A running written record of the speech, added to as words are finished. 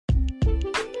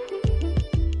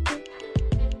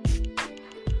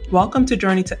Welcome to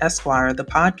Journey to Esquire, the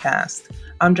podcast.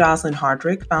 I'm Jocelyn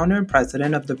Hardrick, founder and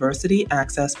president of Diversity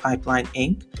Access Pipeline,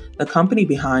 Inc., the company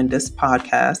behind this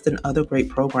podcast and other great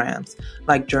programs,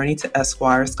 like Journey to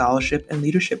Esquire Scholarship and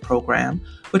Leadership Program,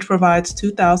 which provides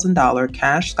 $2,000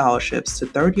 cash scholarships to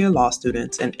third-year law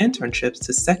students and internships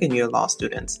to second-year law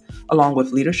students, along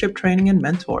with leadership training and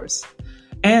mentors.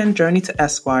 And Journey to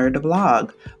Esquire, the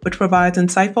blog, which provides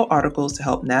insightful articles to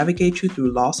help navigate you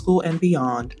through law school and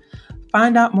beyond.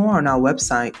 Find out more on our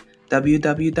website,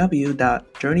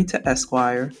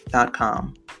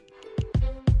 www.journeytoesquire.com.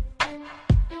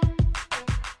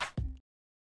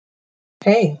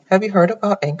 Hey, have you heard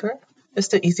about Anchor? It's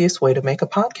the easiest way to make a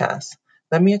podcast.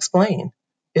 Let me explain.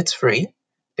 It's free.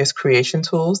 There's creation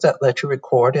tools that let you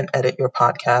record and edit your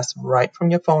podcast right from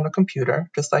your phone or computer,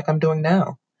 just like I'm doing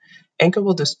now. Anchor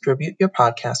will distribute your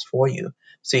podcast for you,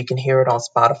 so you can hear it on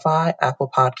Spotify,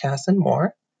 Apple Podcasts, and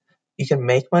more. You can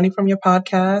make money from your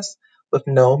podcast with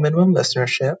no minimum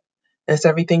listenership, and it's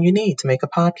everything you need to make a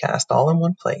podcast all in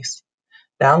one place.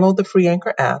 Download the free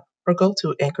Anchor app or go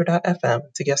to anchor.fm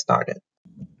to get started.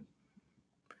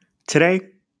 Today,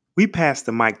 we pass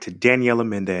the mic to Daniela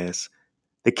Mendez,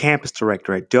 the campus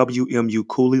director at WMU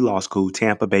Cooley Law School,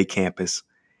 Tampa Bay campus.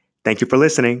 Thank you for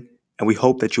listening, and we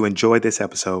hope that you enjoyed this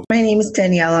episode. My name is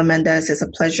Daniela Mendez. It's a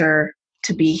pleasure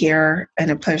to be here and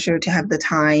a pleasure to have the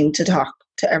time to talk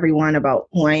to everyone about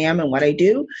who I am and what I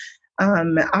do.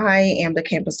 I am the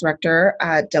campus director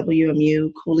at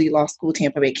WMU Cooley Law School,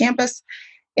 Tampa Bay campus.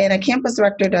 And a campus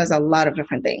director does a lot of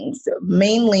different things.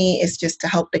 Mainly, it's just to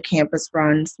help the campus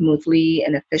run smoothly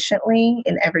and efficiently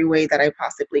in every way that I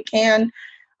possibly can.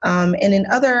 And in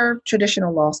other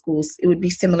traditional law schools, it would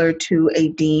be similar to a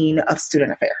dean of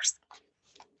student affairs.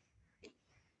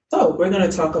 So we're going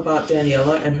to talk about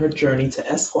Daniela and her journey to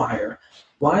Esquire.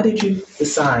 Why did you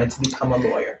decide to become a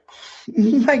lawyer?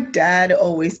 My dad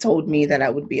always told me that I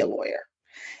would be a lawyer.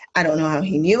 I don't know how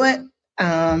he knew it.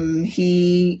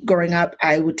 Growing up,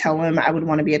 I would tell him I would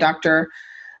want to be a doctor,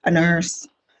 a nurse,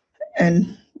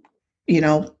 and,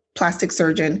 plastic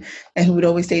surgeon. And he would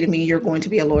always say to me, "You're going to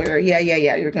be a lawyer." Yeah,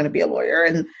 you're going to be a lawyer.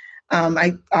 And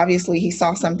he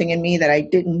saw something in me that I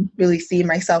didn't really see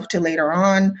myself till later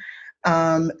on.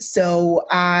 So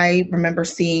I remember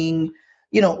seeing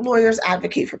lawyers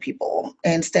advocate for people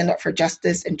and stand up for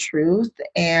justice and truth.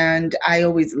 And I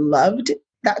always loved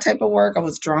that type of work. I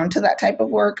was drawn to that type of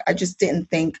work. I just didn't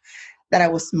think that I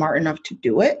was smart enough to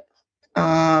do it.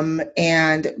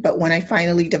 But when I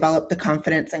finally developed the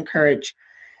confidence and courage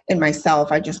in myself,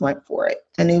 I just went for it.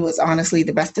 And it was honestly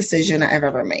the best decision I've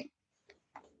ever made.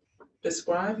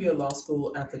 Describe your law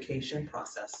school application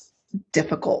process.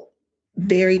 Difficult.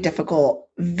 Very difficult,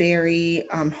 very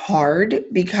hard,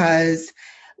 because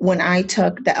when I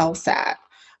took the LSAT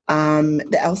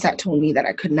told me that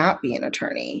I could not be an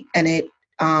attorney. And it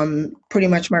pretty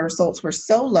much my results were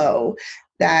so low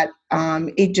that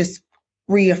it just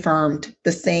reaffirmed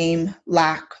the same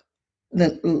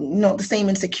the same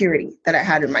insecurity that I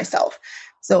had in myself.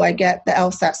 So I get the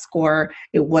LSAT score.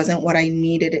 It wasn't what I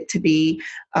needed it to be.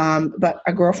 But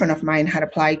a girlfriend of mine had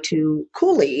applied to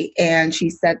Cooley, and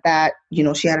she said that,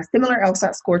 she had a similar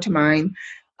LSAT score to mine.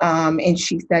 And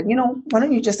she said, why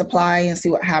don't you just apply and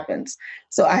see what happens?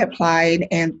 So I applied,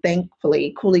 and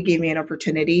thankfully Cooley gave me an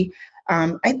opportunity.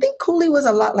 I think Cooley was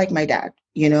a lot like my dad.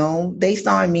 They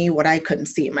saw in me what I couldn't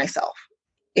see in myself,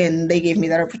 and they gave me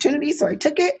that opportunity. So I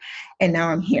took it, and now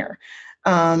I'm here.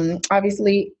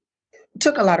 Obviously,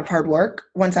 took a lot of hard work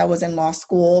once I was in law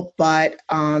school, but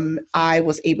I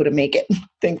was able to make it,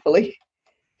 thankfully.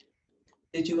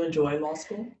 Did you enjoy law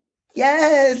school?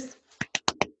 Yes.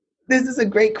 This is a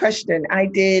great question. I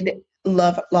did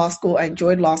love law school. I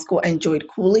enjoyed law school. I enjoyed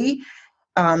Cooley.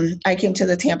 I came to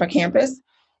the Tampa campus,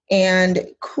 and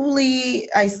Cooley,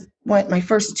 I went my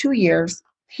first 2 years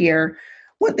here.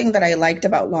 One thing that I liked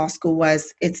about law school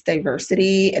was its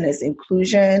diversity and its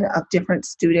inclusion of different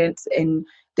students in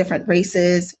different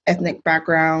races, ethnic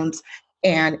backgrounds,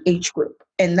 and age group.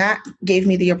 And that gave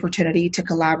me the opportunity to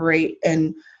collaborate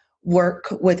and work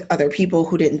with other people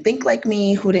who didn't think like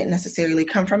me, who didn't necessarily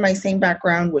come from my same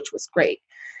background, which was great.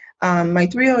 My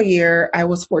 3-year year, I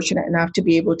was fortunate enough to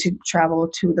be able to travel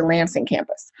to the Lansing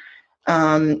campus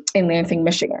in Lansing,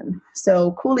 Michigan.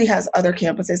 So Cooley has other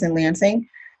campuses in Lansing,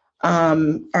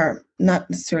 or not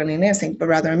necessarily in Lansing, but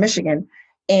rather in Michigan.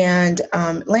 And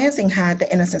Lansing had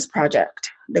the Innocence Project,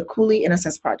 the Cooley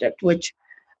Innocence Project, which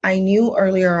I knew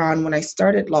earlier on when I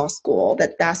started law school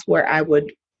that that's where I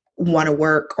would want to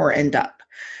work or end up.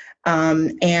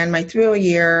 And my 3-year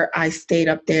year, I stayed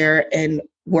up there and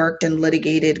worked and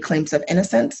litigated claims of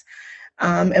innocence.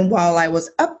 And while I was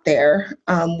up there,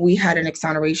 we had an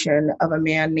exoneration of a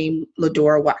man named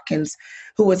Ladora Watkins,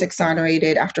 who was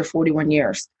exonerated after 41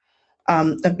 years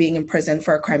of being in prison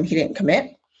for a crime he didn't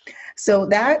commit. So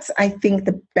that's, I think,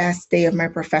 the best day of my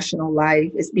professional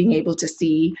life is being able to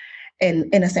see an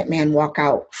innocent man walk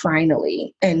out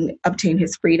finally and obtain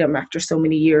his freedom after so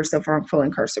many years of wrongful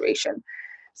incarceration.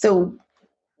 So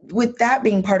with that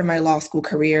being part of my law school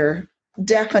career,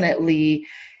 definitely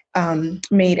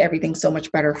made everything so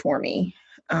much better for me.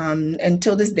 And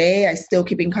till this day, I still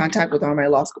keep in contact with all my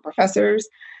law school professors,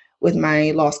 with my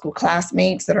law school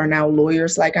classmates that are now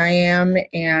lawyers like I am.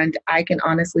 And I can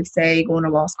honestly say going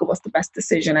to law school was the best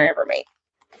decision I ever made.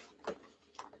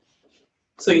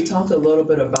 So you talked a little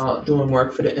bit about doing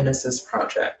work for the Innocence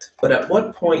Project, but at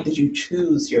what point did you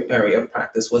choose your area of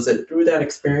practice? Was it through that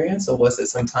experience or was it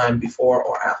sometime before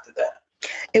or after that?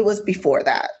 It was before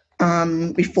that,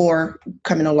 before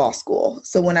coming to law school.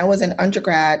 So when I was an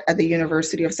undergrad at the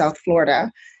University of South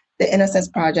Florida, the Innocence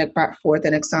Project brought forth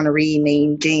an exoneree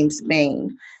named James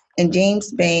Bain. And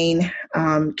James Bain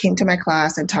came to my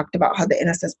class and talked about how the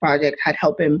Innocence Project had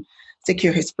helped him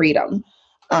secure his freedom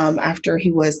after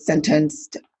he was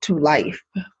sentenced to life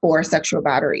for sexual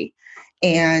battery.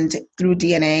 And through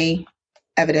DNA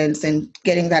evidence and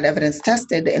getting that evidence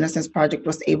tested, the Innocence Project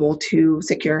was able to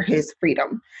secure his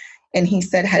freedom. And he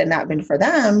said, had it not been for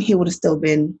them, he would have still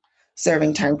been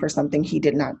serving time for something he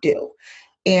did not do.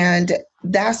 And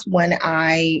that's when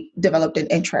I developed an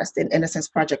interest in Innocence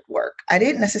Project work. I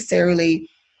didn't necessarily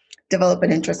develop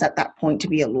an interest at that point to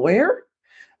be a lawyer,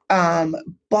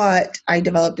 but I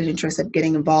developed an interest of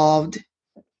getting involved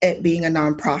at being a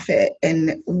nonprofit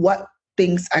and what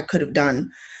things I could have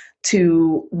done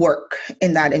to work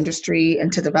in that industry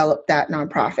and to develop that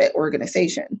nonprofit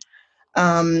organization.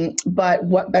 But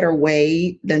what better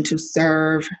way than to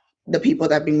serve the people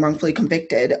that have been wrongfully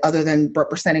convicted other than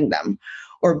representing them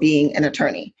or being an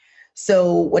attorney?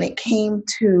 So when it came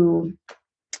to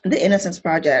the Innocence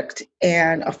Project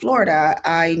and Florida,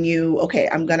 I knew, okay,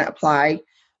 I'm going to apply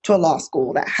to a law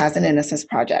school that has an Innocence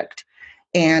Project.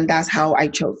 And that's how I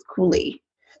chose Cooley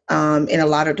in a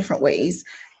lot of different ways.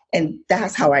 And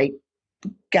that's how I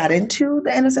got into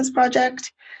the Innocence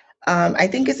Project. I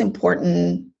think it's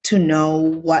important to know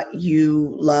what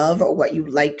you love or what you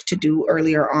like to do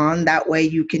earlier on. That way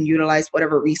you can utilize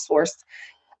whatever resource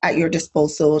at your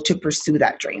disposal to pursue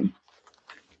that dream.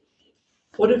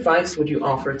 What advice would you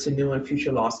offer to new and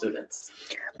future law students?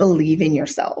 Believe in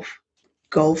yourself.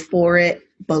 Go for it.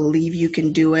 Believe you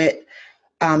can do it.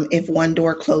 If one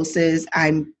door closes,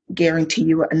 I guarantee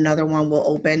you another one will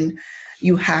open.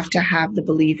 You have to have the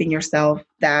belief in yourself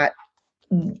that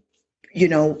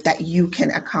that you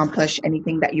can accomplish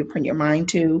anything that you put your mind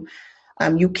to.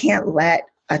 You can't let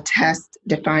a test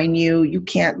define you. You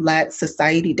can't let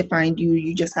society define you.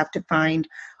 You just have to find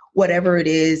whatever it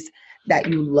is that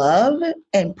you love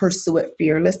and pursue it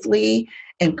fearlessly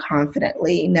and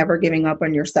confidently, never giving up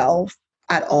on yourself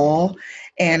at all.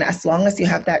 And as long as you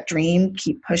have that dream,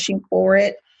 keep pushing for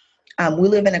it. We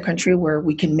live in a country where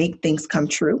we can make things come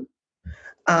true.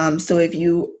 So if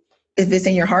it's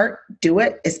in your heart, do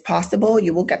it. It's possible.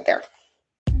 You will get there.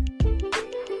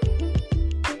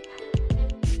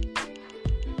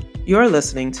 You're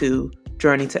listening to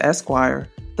Journey to Esquire,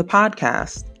 the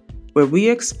podcast, where we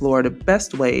explore the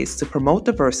best ways to promote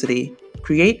diversity,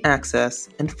 create access,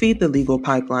 and feed the legal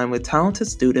pipeline with talented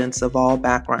students of all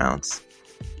backgrounds.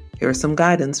 Here's some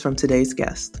guidance from today's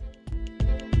guest.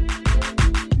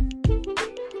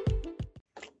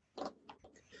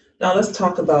 Now let's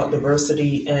talk about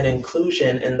diversity and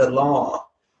inclusion in the law.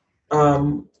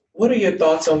 What are your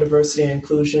thoughts on diversity and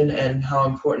inclusion and how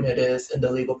important it is in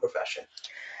the legal profession?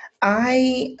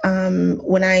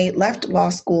 When I left law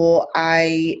school,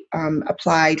 I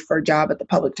applied for a job at the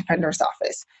public defender's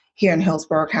office here in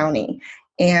Hillsborough County.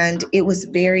 And it was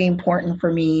very important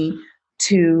for me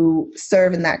to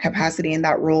serve in that capacity, in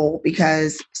that role,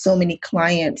 because so many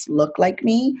clients look like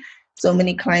me. So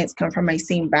many clients come from my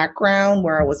same background,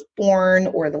 where I was born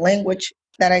or the language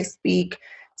that I speak.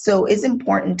 So it's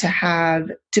important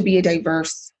to be a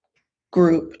diverse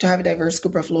group, to have a diverse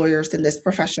group of lawyers in this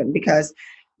profession, because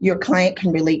your client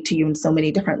can relate to you in so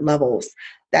many different levels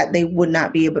that they would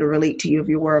not be able to relate to you if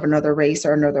you were of another race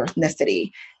or another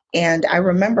ethnicity. And I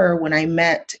remember when I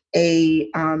met a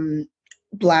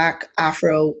Black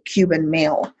Afro-Cuban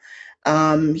male,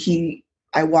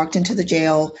 I walked into the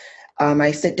jail.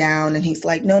 I sit down and he's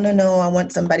like, no, I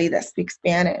want somebody that speaks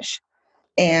Spanish.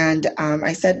 And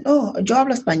I said, oh, yo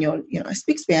hablo español, I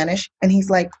speak Spanish. And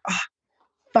he's like, oh,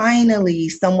 finally,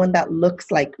 someone that looks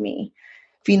like me.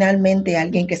 Finalmente,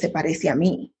 alguien que se parece a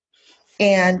mí.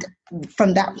 And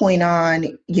from that point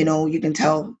on, you can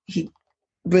tell he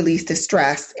released his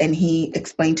stress and he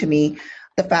explained to me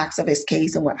the facts of his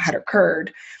case and what had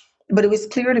occurred. But it was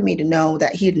clear to me to know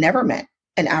that he had never met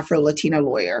an Afro-Latina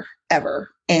lawyer ever.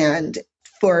 And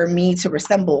for me to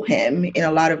resemble him in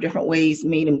a lot of different ways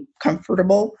made him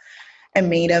comfortable and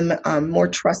made him more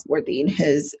trustworthy in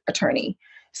his attorney.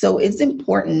 So it's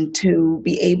important to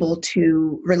be able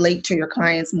to relate to your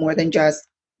clients more than just,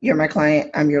 you're my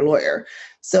client, I'm your lawyer.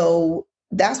 So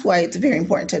that's why it's very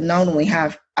important to not only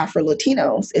have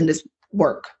Afro-Latinos in this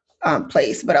work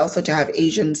place, but also to have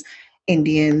Asians,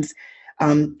 Indians,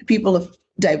 people of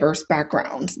diverse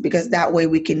backgrounds, because that way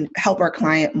we can help our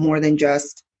client more than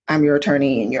just, I'm your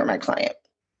attorney and you're my client.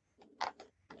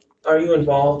 Are you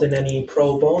involved in any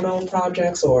pro bono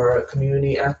projects or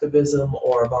community activism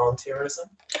or volunteerism?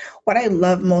 What I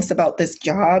love most about this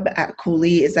job at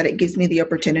Cooley is that it gives me the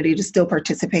opportunity to still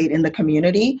participate in the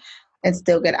community and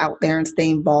still get out there and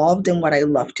stay involved in what I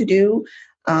love to do.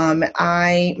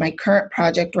 My current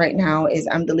project right now is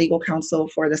I'm the legal counsel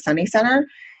for the Sunny Center.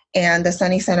 And the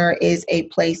Sunny Center is a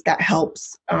place that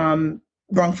helps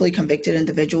wrongfully convicted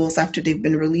individuals after they've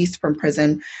been released from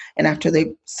prison and after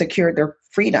they've secured their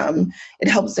freedom. It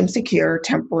helps them secure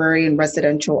temporary and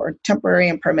residential or temporary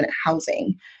and permanent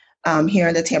housing here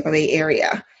in the Tampa Bay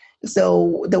area.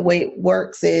 So the way it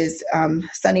works is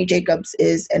Sunny Jacobs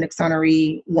is an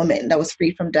exoneree woman that was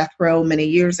freed from death row many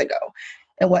years ago.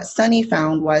 And what Sunny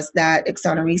found was that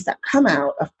exonerees that come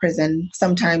out of prison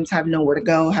sometimes have nowhere to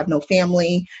go, have no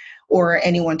family or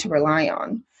anyone to rely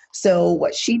on. So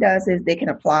what she does is they can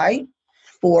apply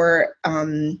for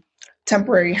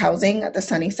temporary housing at the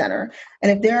Sunny Center.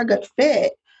 And if they're a good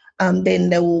fit, then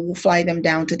they will fly them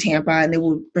down to Tampa and they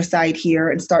will reside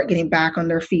here and start getting back on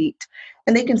their feet.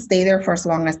 And they can stay there for as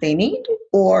long as they need,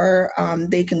 or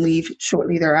they can leave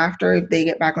shortly thereafter if they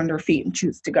get back on their feet and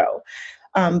choose to go.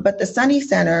 But the Sunny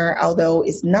Center, although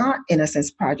it's not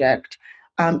Innocence Project,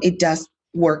 it does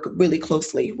work really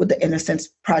closely with the Innocence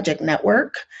Project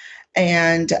network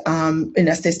and in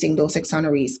assisting those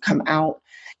exonerees come out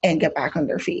and get back on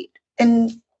their feet.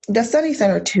 And the Sunny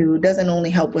Center, too, doesn't only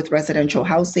help with residential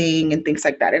housing and things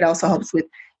like that. It also helps with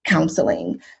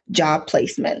counseling, job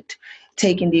placement,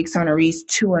 taking the exonerees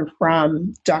to and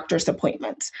from doctor's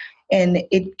appointments. And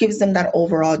it gives them that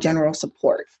overall general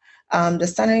support. The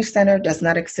Sunny Center does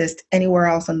not exist anywhere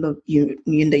else in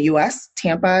the U.S.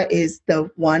 Tampa is the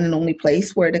one and only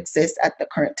place where it exists at the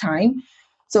current time.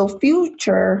 So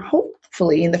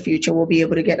hopefully in the future, we'll be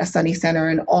able to get a Sunny Center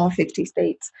in all 50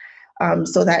 states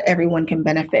so that everyone can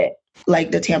benefit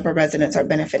like the Tampa residents are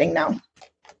benefiting now.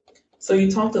 So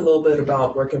you talked a little bit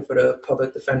about working for the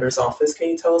Public Defender's Office. Can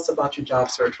you tell us about your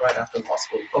job search right after law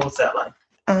school? What was that like?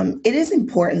 It is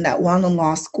important that while in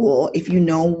law school, if you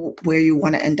know where you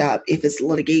want to end up, if it's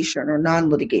litigation or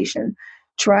non-litigation,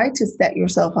 try to set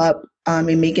yourself up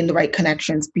in making the right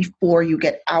connections before you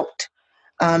get out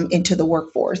into the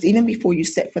workforce, even before you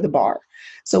sit for the bar.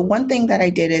 So one thing that I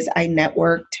did is I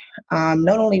networked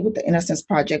not only with the Innocence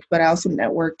Project, but I also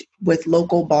networked with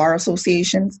local bar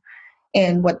associations.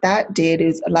 And what that did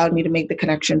is allowed me to make the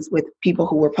connections with people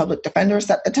who were public defenders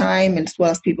at the time, as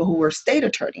well as people who were state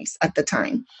attorneys at the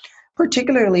time.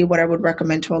 Particularly, what I would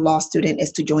recommend to a law student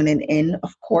is to join an inn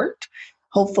of court.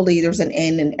 Hopefully, there's an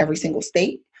inn in every single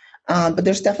state, but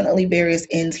there's definitely various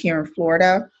inns here in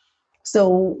Florida.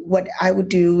 So what I would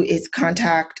do is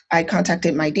I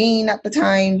contacted my dean at the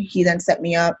time. He then set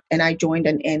me up and I joined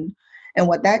an inn. And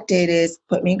what that did is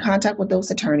put me in contact with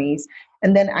those attorneys.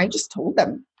 And then I just told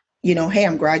them, hey,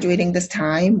 I'm graduating this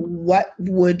time. What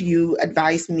would you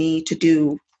advise me to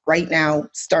do right now,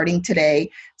 starting today,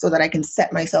 so that I can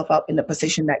set myself up in the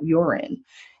position that you're in?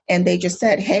 And they just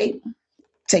said, hey,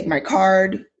 take my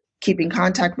card, keep in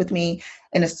contact with me.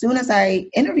 And as soon as I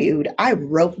interviewed, I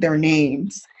wrote their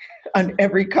names on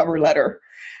every cover letter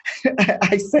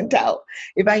I sent out.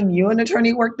 If I knew an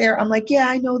attorney worked there, I'm like, yeah,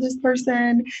 I know this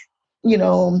person.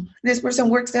 This person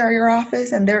works there at your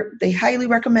office and they highly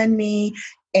recommend me.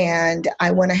 And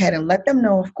I went ahead and let them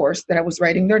know, of course, that I was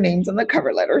writing their names on the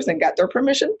cover letters and got their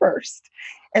permission first.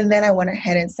 And then I went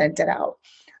ahead and sent it out.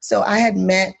 So I had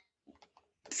met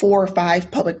 4 or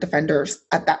 5 public defenders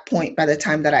at that point by the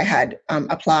time that I had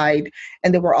applied,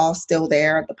 and they were all still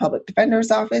there at the public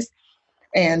defender's office.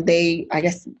 And I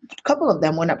guess a couple of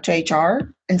them went up to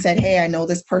HR and said, hey, I know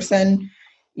this person,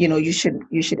 you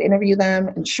should interview them.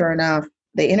 And sure enough,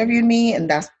 they interviewed me, and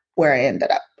that's where I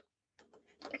ended up.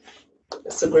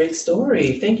 That's a great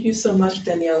story. Thank you so much,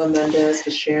 Daniela Mendez,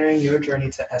 for sharing your journey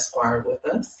to Esquire with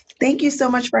us. Thank you so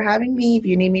much for having me. If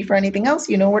you need me for anything else,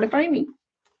 you know where to find me.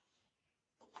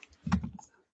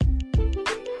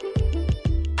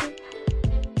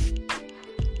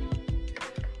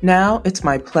 Now it's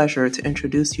my pleasure to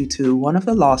introduce you to one of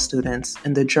the law students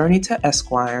in the Journey to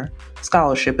Esquire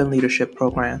Scholarship and Leadership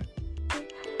Program.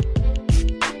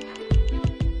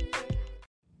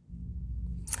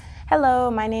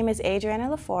 Hello, my name is Adriana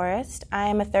LaForest. I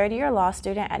am a third-year law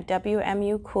student at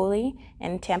WMU Cooley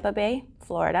in Tampa Bay,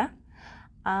 Florida.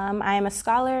 I am a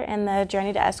scholar in the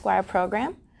Journey to Esquire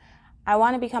program. I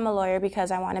want to become a lawyer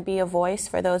because I want to be a voice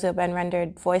for those who have been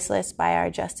rendered voiceless by our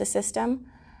justice system.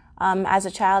 As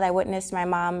a child, I witnessed my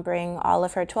mom bring all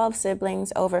of her 12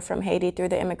 siblings over from Haiti through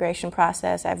the immigration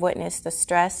process. I've witnessed the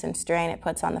stress and strain it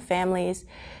puts on the families,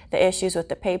 the issues with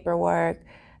the paperwork,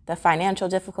 the financial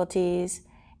difficulties,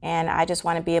 and I just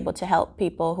want to be able to help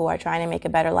people who are trying to make a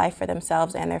better life for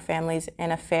themselves and their families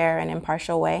in a fair and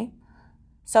impartial way.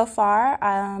 So far,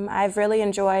 I've really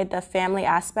enjoyed the family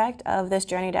aspect of this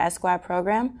Journey to Esquire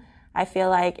program. I feel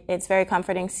like it's very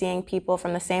comforting seeing people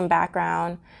from the same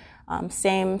background,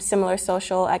 similar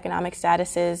social, economic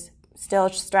statuses, still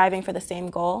striving for the same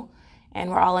goal. And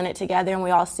we're all in it together, and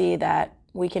we all see that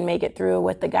we can make it through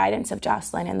with the guidance of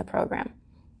Jocelyn in the program.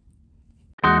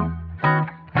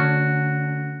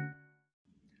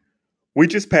 We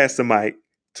just passed the mic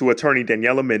to attorney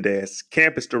Daniela Mendez,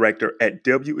 campus director at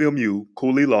WMU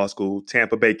Cooley Law School,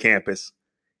 Tampa Bay campus.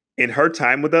 In her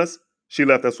time with us, she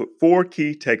left us with 4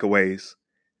 key takeaways.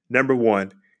 Number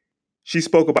 1, she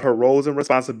spoke about her roles and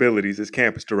responsibilities as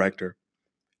campus director.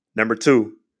 Number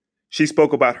 2, she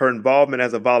spoke about her involvement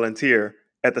as a volunteer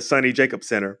at the Sonny Jacobs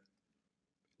Center.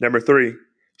 Number 3,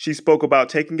 she spoke about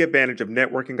taking advantage of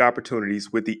networking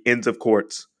opportunities with the ends of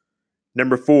courts.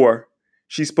 Number 4,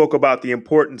 she spoke about the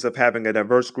importance of having a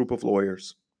diverse group of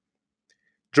lawyers.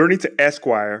 Journey to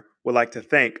Esquire would like to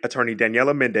thank attorney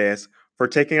Daniela Mendez for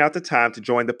taking out the time to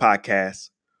join the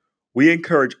podcast. We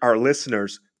encourage our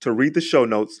listeners to read the show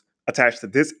notes attached to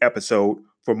this episode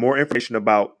for more information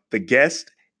about the guest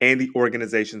and the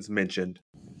organizations mentioned.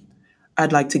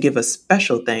 I'd like to give a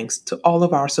special thanks to all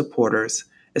of our supporters,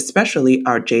 especially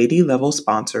our JD level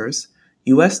sponsors,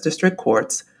 U.S. District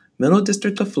Courts, Middle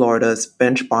District of Florida's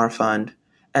Bench Bar Fund,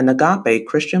 and Agape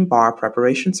Christian Bar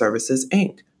Preparation Services,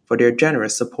 Inc., for their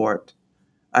generous support.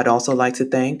 I'd also like to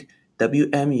thank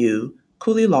WMU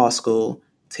Cooley Law School,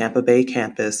 Tampa Bay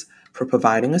campus, for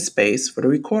providing a space for the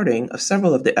recording of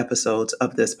several of the episodes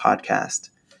of this podcast.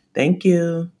 Thank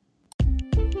you.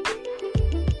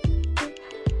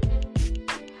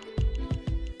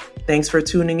 Thanks for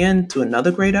tuning in to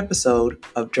another great episode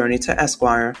of Journey to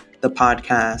Esquire, the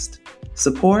podcast.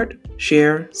 Support,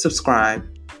 share, subscribe.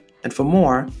 And for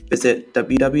more, visit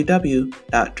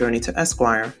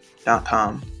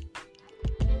www.journeytoesquire.com.